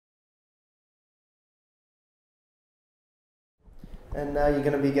and now you're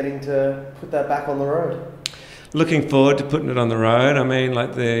going to be getting to put that back on the road. Looking forward to putting it on the road. I mean,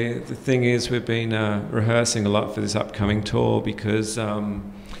 like the thing is, we've been rehearsing a lot for this upcoming tour because,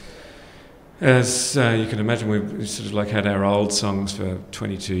 as you can imagine, we've sort of like had our old songs for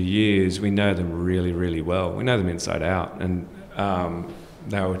 22 years. We know them really, really well. We know them inside out, and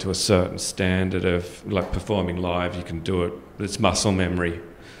they were to a certain standard of like performing live. You can do it. It's muscle memory.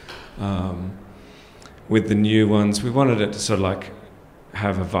 With the new ones, we wanted it to sort of like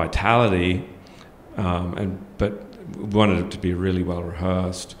have a vitality. But we wanted it to be really well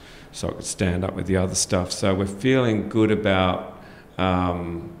rehearsed so it could stand up with the other stuff. So we're feeling good about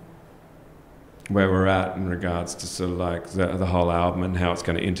where we're at in regards to sort of like the whole album and how it's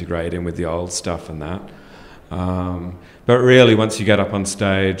going to integrate in with the old stuff and that. But really, once you get up on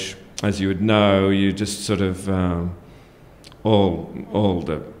stage, as you would know, you just sort of all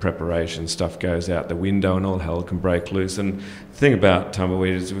the preparation stuff goes out the window and all hell can break loose. And the thing about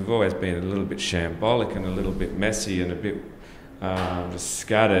Tumbleweed is we've always been a little bit shambolic and a little bit messy and a bit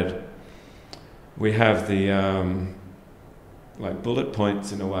scattered. We have the like bullet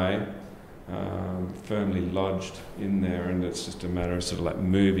points in a way firmly lodged in there, and it's just a matter of sort of like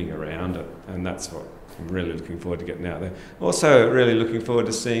moving around it, and that's what I'm really looking forward to getting out there. Also really looking forward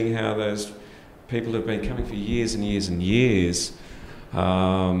to seeing how those people have been coming for years and years and years.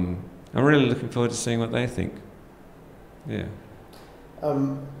 I'm really looking forward to seeing what they think. Yeah.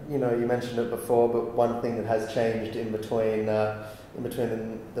 You know, you mentioned it before, but one thing that has changed in between the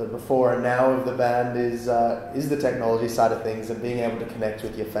before and now of the band is the technology side of things and being able to connect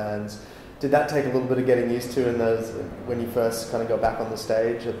with your fans. Did that take a little bit of getting used to in those when you first kind of got back on the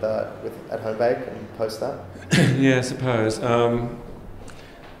stage at Home Bake and post that? Yeah, I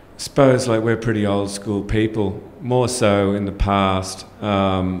suppose like we're pretty old school people, more so in the past.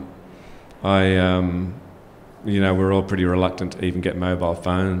 You know, we're all pretty reluctant to even get mobile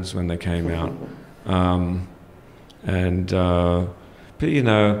phones when they came out. But you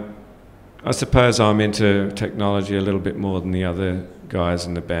know, I suppose I'm into technology a little bit more than the other guys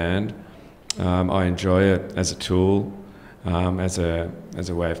in the band. I enjoy it as a tool, as a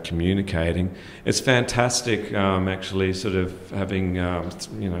way of communicating. It's fantastic, actually, sort of having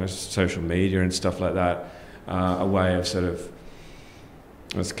you know, social media and stuff like that, a way of sort of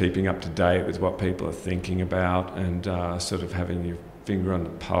just keeping up to date with what people are thinking about and sort of having your finger on the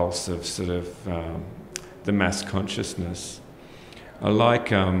pulse of sort of the mass consciousness. I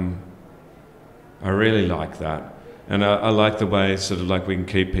really like that. And I like the way sort of like we can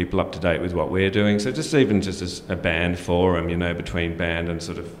keep people up to date with what we're doing. So just as a band forum, you know, between band and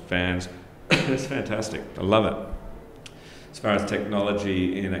sort of fans, it's fantastic. I love it. As far as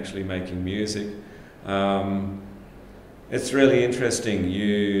technology in actually making music, it's really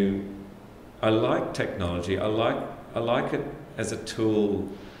interesting. I like technology. I like it as a tool,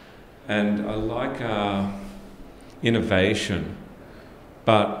 and I like innovation,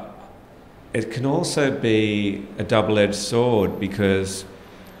 but it can also be a double-edged sword because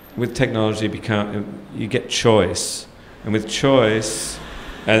with technology you get choice, and with choice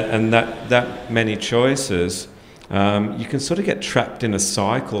and that many choices, you can sort of get trapped in a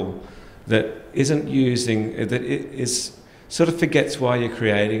cycle that sort of forgets why you're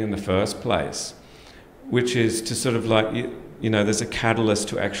creating in the first place, which is to sort of like you know, there's a catalyst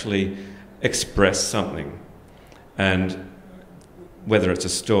to actually express something, and whether it's a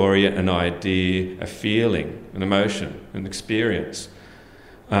story, an idea, a feeling, an emotion, an experience,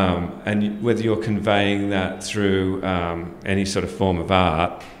 and whether you're conveying that through any sort of form of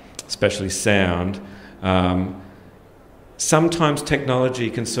art, especially sound, sometimes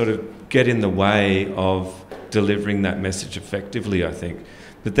technology can sort of get in the way of delivering that message effectively, I think.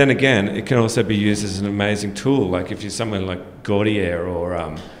 But then again, it can also be used as an amazing tool, like if you're someone like Gaudier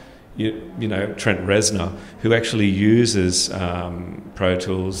or you know, Trent Reznor, who actually uses Pro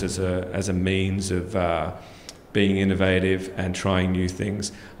Tools as a means of being innovative and trying new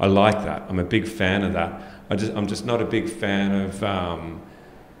things. I like that. I'm a big fan of that. I'm just not a big fan of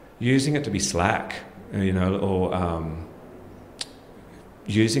using it to be slack, you know, or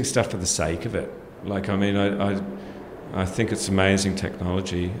using stuff for the sake of it. Like, I mean, I think it's amazing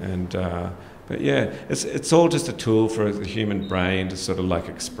technology, and but yeah, it's all just a tool for the human brain to sort of like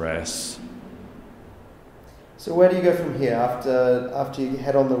express. So where do you go from here after you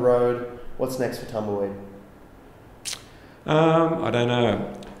head on the road? What's next for Tumbleweed? I don't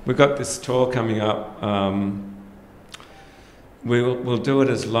know. We've got this tour coming up. We'll do it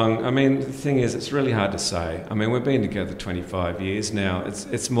as long. I mean, the thing is, it's really hard to say. I mean, we've been together 25 years now.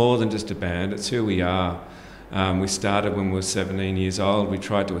 It's more than just a band. It's who we are. We started when we were 17 years old. We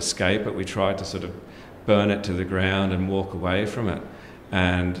tried to escape it. We tried to sort of burn it to the ground and walk away from it,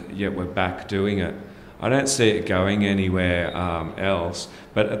 and yet we're back doing it. I don't see it going anywhere else,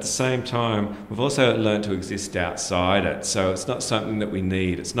 but at the same time, we've also learned to exist outside it, so it's not something that we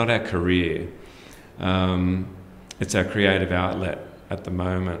need. It's not our career. It's our creative outlet at the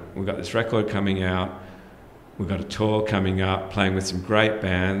moment. We've got this record coming out. We've got a tour coming up, playing with some great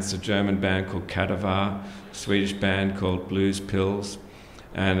bands, a German band called Kadavar, a Swedish band called Blues Pills,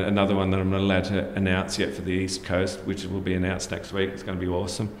 and another one that I'm not allowed to announce yet for the East Coast, which will be announced next week. It's going to be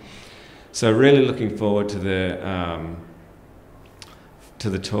awesome. So really looking forward to the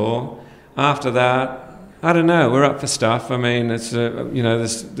tour. After that, I don't know. We're up for stuff. I mean, it's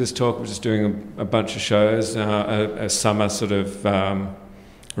this talk of just doing a bunch of shows, a summer sort of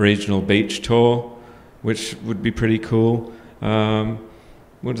regional beach tour, which would be pretty cool.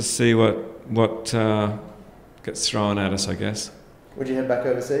 We'll just see what gets thrown at us, I guess. Would you head back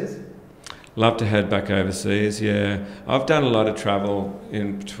overseas? Love to head back overseas, yeah. I've done a lot of travel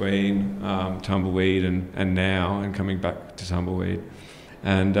in between Tumbleweed and now, and coming back to Tumbleweed,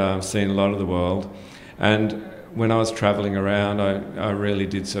 and seen a lot of the world. And when I was travelling around, I really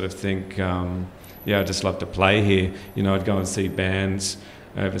did sort of think, I'd just love to play here. You know, I'd go and see bands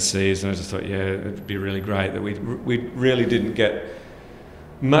overseas, and I just thought, it'd be really great that we really didn't get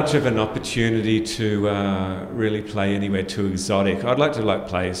much of an opportunity to really play anywhere too exotic. I'd like to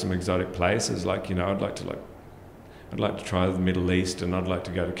play some exotic places, I'd like to try the Middle East, and I'd like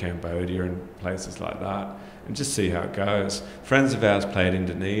to go to Cambodia and places like that, and just see how it goes. Friends of ours played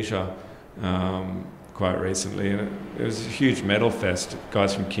Indonesia quite recently, and it was a huge metal fest.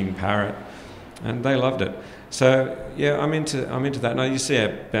 Guys from King Parrot, and they loved it. So yeah, I'm into that. Now you see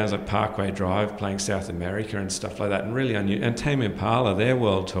bands like Parkway Drive playing South America and stuff like that, and really and Tame Impala, their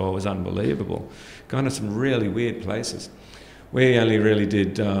world tour was unbelievable, going to some really weird places. We only really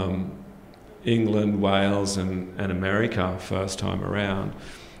did England, Wales, and America first time around.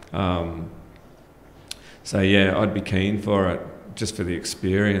 So yeah, I'd be keen for it, just for the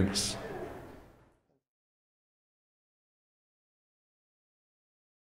experience.